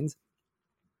campaigns.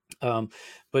 Um,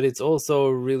 but it's also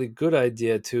a really good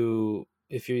idea to,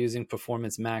 if you're using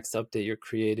Performance Max, update your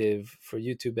creative for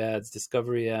YouTube ads,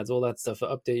 discovery ads, all that stuff.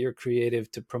 Update your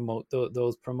creative to promote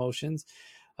those promotions.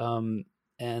 Um,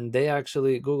 and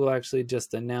Google actually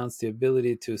just announced the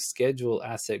ability to schedule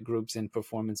asset groups in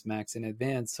Performance Max in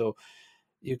advance. So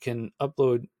you can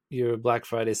upload your Black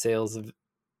Friday sales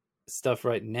stuff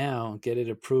right now, get it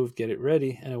approved, get it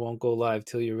ready, and it won't go live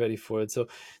till you're ready for it. So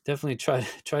definitely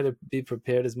try to be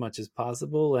prepared as much as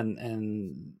possible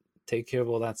and take care of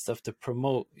all that stuff to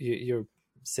promote your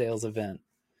sales event.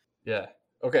 Yeah.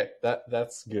 Okay.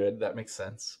 That's good. That makes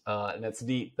sense. And it's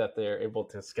neat that they're able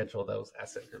to schedule those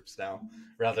asset groups now,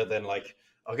 rather than like,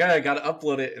 okay, I got to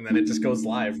upload it and then it just goes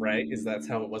live, right? Is that's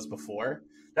how it was before?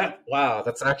 That wow.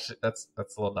 That's actually that's a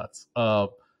little nuts.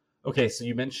 Okay. So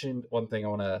you mentioned one thing I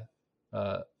want to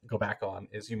go back on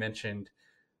is you mentioned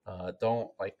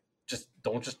don't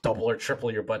just double or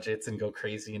triple your budgets and go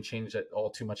crazy and change it all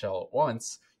too much all at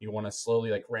once. You want to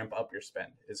slowly like ramp up your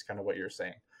spend is kind of what you're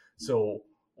saying. So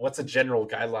what's a general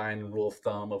guideline rule of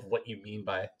thumb of what you mean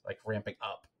by like ramping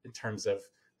up in terms of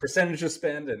percentage of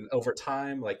spend and over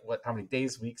time, like how many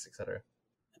days, weeks, etc.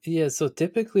 Yeah, so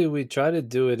typically we try to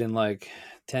do it in like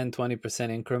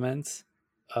 10-20% increments.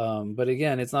 But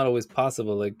again, it's not always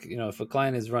possible. Like, if a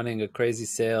client is running a crazy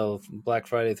sale Black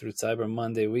Friday through Cyber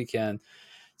Monday weekend,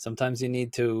 sometimes you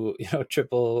need to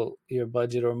triple your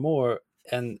budget or more.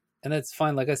 And it's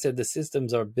fine. Like I said, the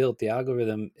systems are built, the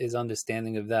algorithm is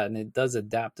understanding of that, and it does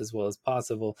adapt as well as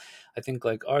possible. I think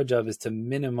like our job is to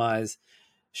minimize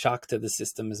shock to the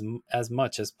system as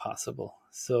much as possible.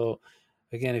 So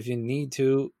again, if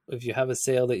you have a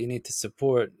sale that you need to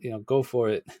support, go for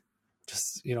it.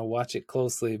 Just watch it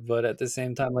closely. But at the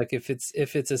same time, like if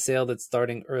it's a sale that's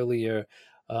starting earlier,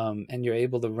 and you're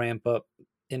able to ramp up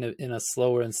in a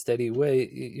slower and steady way,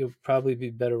 you'll probably be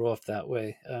better off that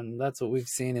way. And that's what we've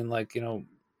seen in like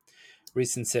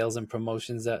recent sales and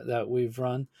promotions that we've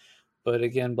run. But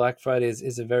again, Black Friday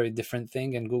is a very different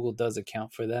thing, and Google does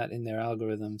account for that in their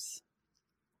algorithms.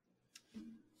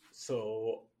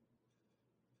 So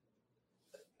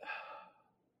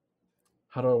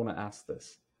how do I want to ask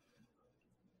this?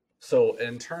 So,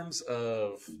 in terms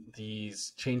of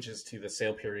these changes to the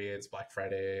sale periods, Black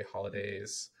Friday,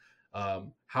 holidays,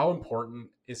 how important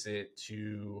is it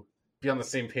to be on the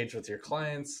same page with your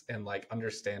clients and like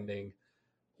understanding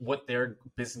what their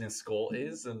business goal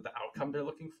is and the outcome they're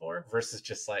looking for versus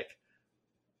just like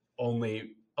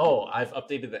only, oh, I've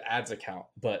updated the ads account,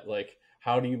 but like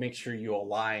how do you make sure you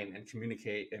align and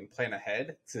communicate and plan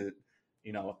ahead to,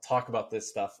 talk about this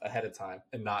stuff ahead of time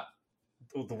and not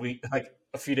the week, like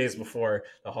a few days before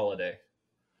the holiday.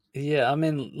 Yeah, I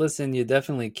mean, listen, you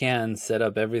definitely can set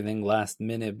up everything last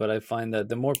minute, but I find that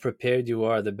the more prepared you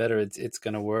are, the better it's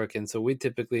going to work. And so we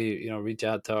typically, reach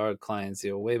out to our clients,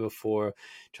 way before,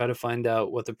 try to find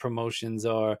out what the promotions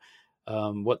are,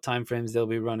 what timeframes they'll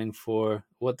be running for,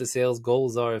 what the sales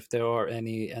goals are if there are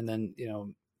any, and then,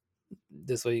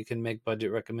 this way you can make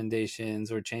budget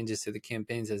recommendations or changes to the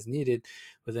campaigns as needed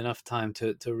with enough time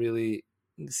to really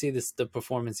see the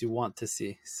performance you want to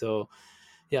see. So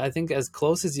yeah, I think as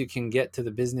close as you can get to the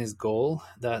business goal,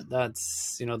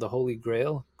 that's the holy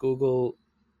grail. Google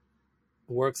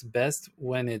works best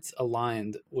when it's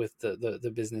aligned with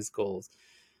the business goals.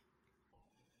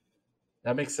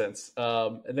 That makes sense.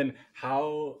 And then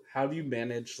how do you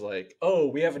manage, like, oh,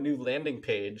 we have a new landing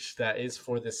page that is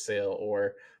for this sale,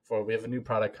 or for we have a new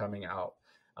product coming out.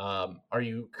 Are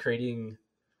you creating?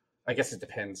 I guess it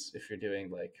depends if you're doing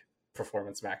like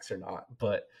Performance Max or not.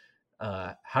 But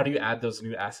how do you add those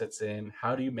new assets in?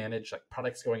 How do you manage like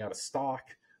products going out of stock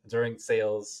during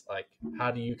sales? Like, how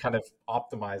do you kind of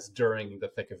optimize during the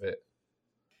thick of it?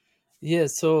 Yeah,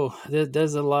 so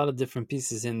there's a lot of different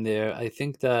pieces in there. I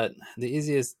think that the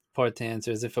easiest part to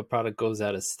answer is if a product goes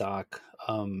out of stock.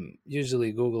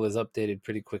 Usually Google is updated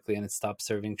pretty quickly and it stops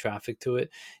serving traffic to it.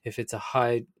 If it's a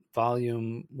high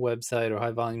volume website or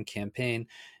high volume campaign,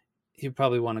 you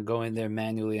probably want to go in there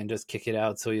manually and just kick it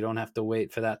out so you don't have to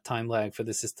wait for that time lag for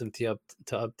the system to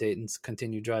update and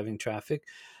continue driving traffic.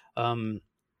 Um,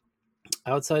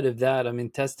 Outside of that, I mean,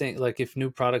 testing, like if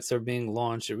new products are being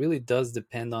launched, it really does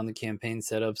depend on the campaign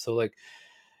setup. So like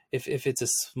if it's a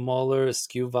smaller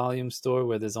SKU volume store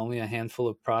where there's only a handful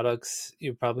of products,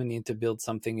 you probably need to build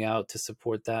something out to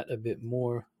support that a bit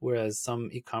more. Whereas some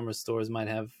e-commerce stores might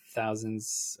have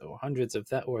thousands or hundreds of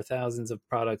that or thousands of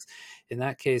products. In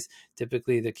that case,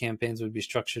 typically the campaigns would be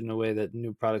structured in a way that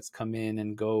new products come in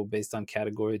and go based on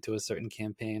category to a certain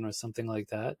campaign or something like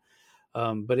that.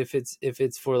 But if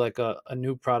it's for like a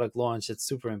new product launch that's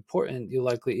super important, you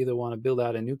likely either want to build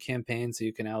out a new campaign so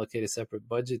you can allocate a separate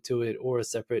budget to it, or a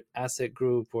separate asset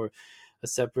group, or a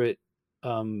separate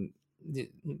um,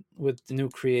 with the new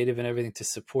creative and everything to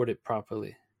support it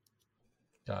properly.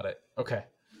 Got it. Okay.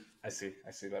 I see.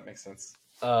 I see. That makes sense.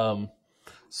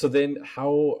 So then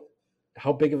how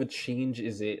big of a change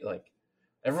is it? Like,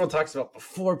 everyone talks about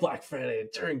before Black Friday and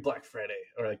during Black Friday,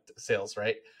 or like sales,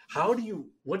 right?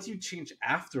 What do you change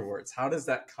afterwards? How does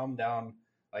that come down?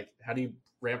 Like, how do you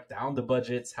ramp down the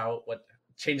budgets? What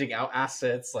changing out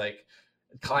assets, like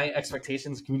client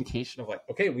expectations, communication of like,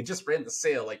 okay, we just ran the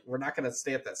sale. Like, we're not going to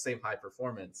stay at that same high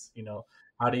performance.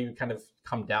 How do you kind of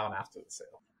come down after the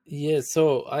sale? Yeah,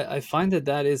 so I find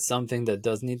that is something that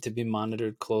does need to be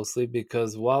monitored closely,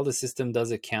 because while the system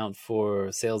does account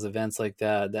for sales events like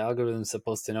that, the algorithm is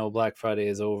supposed to know Black Friday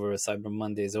is over, Cyber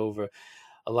Monday is over.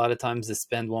 A lot of times the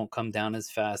spend won't come down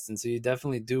as fast. And so you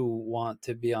definitely do want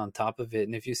to be on top of it.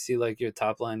 And if you see like your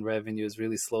top line revenue is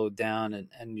really slowed down,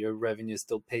 and your revenue is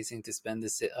still pacing to spend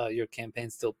this, your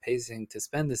campaign's still pacing to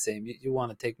spend the same, you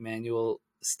want to take manual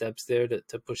steps there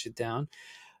to push it down.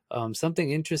 Something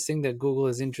interesting that Google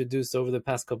has introduced over the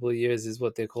past couple of years is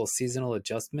what they call seasonal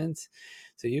adjustments.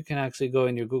 So you can actually go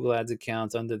in your Google Ads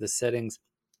account under the settings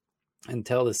and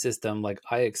tell the system, like,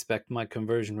 I expect my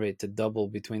conversion rate to double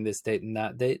between this date and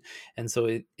that date. And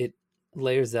so it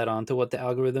layers that onto what the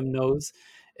algorithm knows,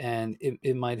 and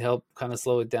it might help kind of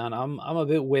slow it down. I'm a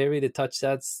bit wary to touch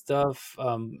that stuff,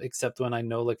 except when I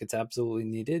know like it's absolutely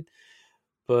needed.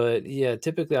 But yeah,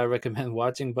 typically I recommend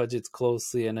watching budgets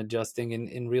closely and adjusting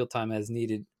in real time as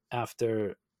needed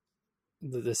after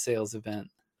the sales event.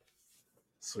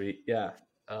 Sweet. Yeah.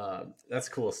 That's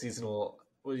cool. Seasonal.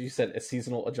 What you said, a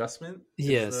seasonal adjustment is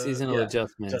Yeah, the, seasonal yeah.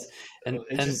 adjustments. Just And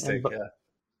interesting. Yeah.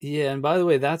 Yeah, and by the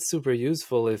way, that's super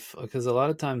useful if, because a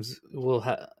lot of times we'll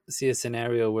see a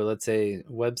scenario where, let's say,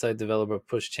 website developer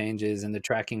push changes and the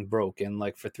tracking broke, and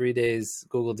like for 3 days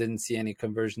Google didn't see any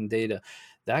conversion data.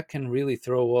 That can really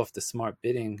throw off the smart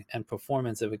bidding and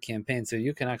performance of a campaign. So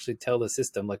you can actually tell the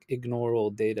system like ignore all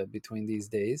data between these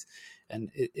days, and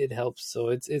it helps. So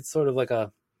it's sort of like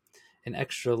an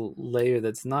extra layer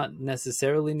that's not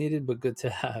necessarily needed but good to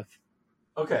have.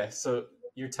 Okay. So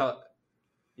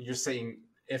you're saying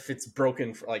if it's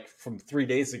broken for, like from 3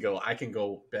 days ago, I can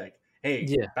go back, hey,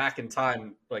 Yeah, back in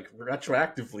time, like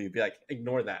retroactively, be like,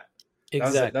 ignore that. That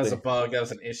was a exactly. bug. That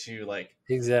was an issue. Like,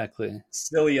 Exactly.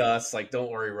 silly us. Like, don't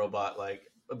worry, robot. Like,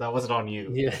 that wasn't on you.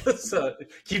 Yeah, So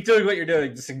keep doing what you're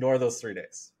doing. Just ignore those 3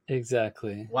 days.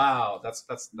 exactly. Wow, that's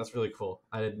really cool.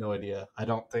 I had no idea. I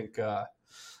don't think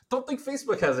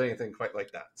Facebook has anything quite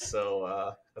like that.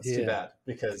 So that's too Yeah. bad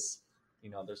because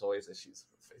there's always issues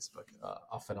with Facebook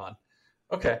off and on.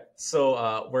 Okay,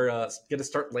 so we're gonna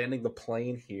start landing the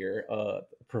plane here,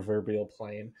 proverbial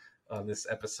plane, on this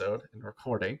episode and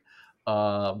recording.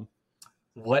 Um,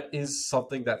 what is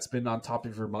something that's been on top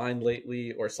of your mind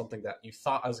lately, or something that you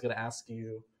thought I was gonna ask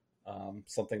you?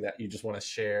 Something that you just want to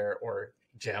share or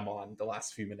jam on the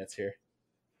last few minutes here.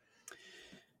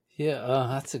 Yeah,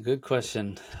 that's a good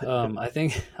question. I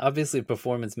think obviously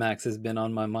Performance Max has been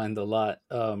on my mind a lot.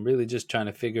 Really just trying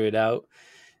to figure it out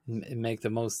and make the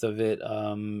most of it.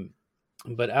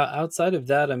 But outside of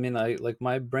that, I mean, I like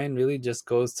my brain really just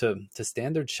goes to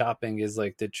standard shopping is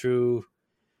like the true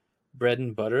bread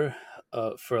and butter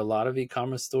for a lot of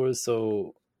e-commerce stores.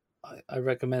 So I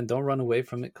recommend don't run away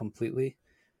from it completely,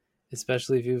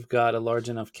 especially if you've got a large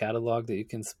enough catalog that you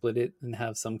can split it and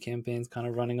have some campaigns kind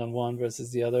of running on one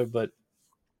versus the other. But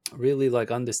really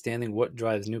like understanding what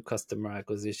drives new customer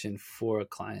acquisition for a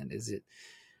client. Is it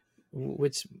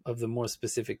which of the more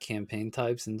specific campaign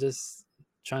types, and just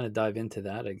trying to dive into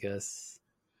that, I guess.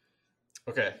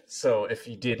 Okay, so if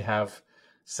you did have,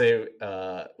 say,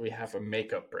 we have a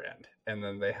makeup brand, and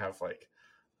then they have like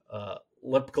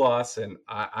lip gloss and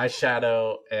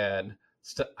eyeshadow and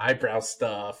eyebrow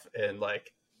stuff, and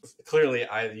like clearly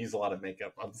I use a lot of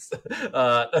makeup.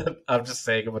 I'm just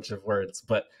saying a bunch of words,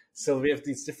 but so we have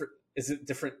these different. Is it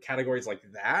different categories like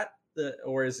that,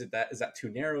 or is that too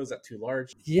narrow? Is that too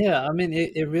large? Yeah, I mean,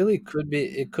 it really could be,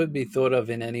 it could be thought of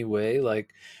in any way. Like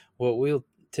what we'll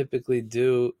typically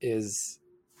do is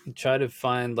try to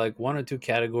find like one or two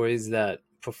categories that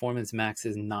Performance Max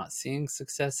is not seeing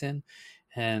success in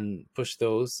and push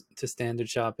those to standard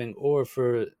shopping. Or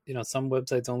for, some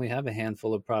websites only have a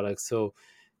handful of products. So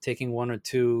taking one or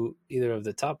two, either of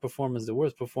the top performers, the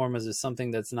worst performers, is something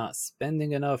that's not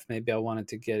spending enough. Maybe I wanted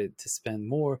to get it to spend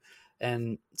more,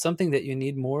 and something that you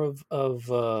need more of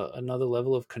another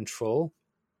level of control,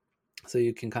 so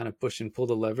you can kind of push and pull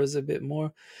the levers a bit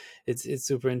more. It's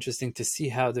super interesting to see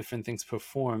how different things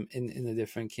perform in the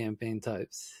different campaign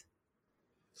types.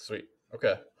 Sweet.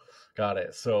 Okay, got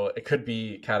it. So it could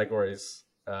be categories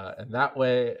in that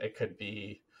way. It could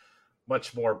be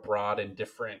much more broad and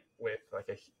different with like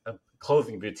a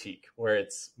clothing boutique where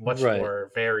it's much Right.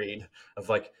 more varied, of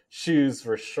like shoes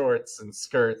for shorts and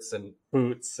skirts and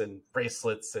boots and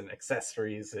bracelets and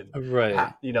accessories and Right.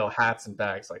 hats and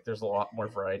bags. Like there's a lot more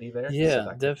variety there. So Yeah,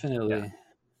 that could, yeah, definitely.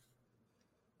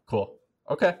 cool.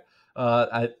 Okay.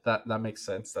 That makes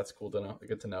sense. That's cool to know.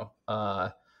 Good to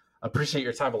know. Appreciate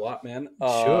your time a lot, man.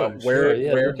 Sure, sure. Where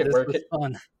Yeah, where can this where was can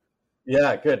fun.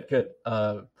 Yeah, good, good.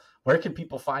 Where can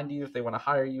people find you if they want to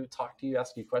hire you, talk to you,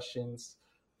 ask you questions?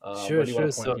 Where Sure, do you want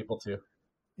sure. to point So people to?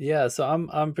 yeah, so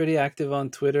I'm pretty active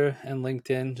on Twitter and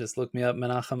LinkedIn. Just look me up,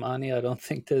 Menachem Ani. I don't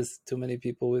think there's too many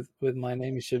people with my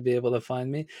name. You should be able to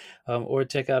find me, or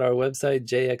check out our website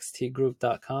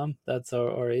jxtgroup.com. That's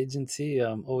our agency.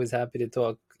 I'm always happy to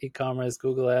talk e-commerce,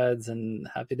 Google Ads, and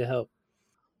happy to help.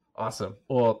 Awesome.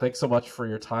 Well, thanks so much for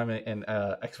your time and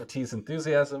expertise,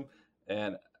 enthusiasm,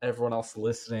 and everyone else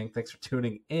listening. Thanks for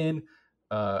tuning in.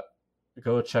 Uh,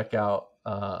 Go check out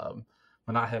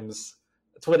Menachem's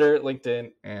Twitter,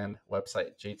 LinkedIn, and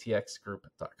website,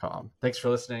 jtxgroup.com. Thanks for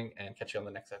listening, and catch you on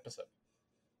the next episode.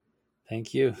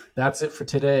 Thank you. That's it for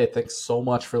today. Thanks so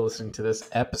much for listening to this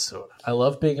episode. I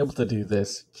love being able to do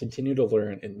this, continue to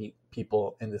learn, and meet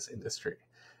people in this industry.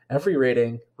 Every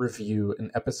rating, review, and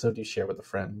episode you share with a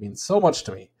friend means so much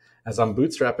to me, as I'm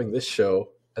bootstrapping this show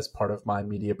as part of my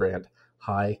media brand,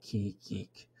 High Key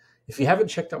Geek. If you haven't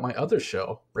checked out my other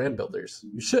show, Brand Builders,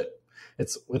 you should.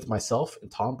 It's with myself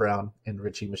and Tom Brown and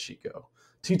Richie Machiko.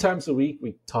 2 times a week,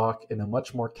 we talk in a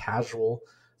much more casual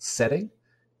setting,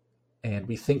 and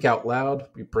we think out loud,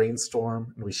 we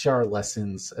brainstorm, and we share our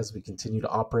lessons as we continue to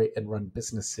operate and run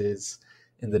businesses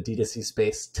in the D2C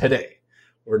space today.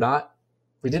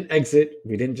 We didn't exit,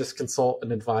 we didn't just consult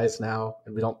and advise now,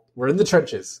 and we're in the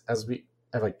trenches as we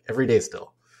like every day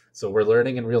still. So we're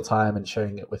learning in real time and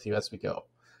sharing it with you as we go.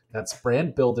 That's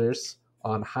Brand Builders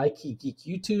on High Key Geek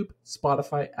YouTube,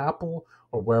 Spotify, Apple,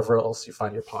 or wherever else you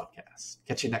find your podcasts.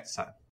 Catch you next time.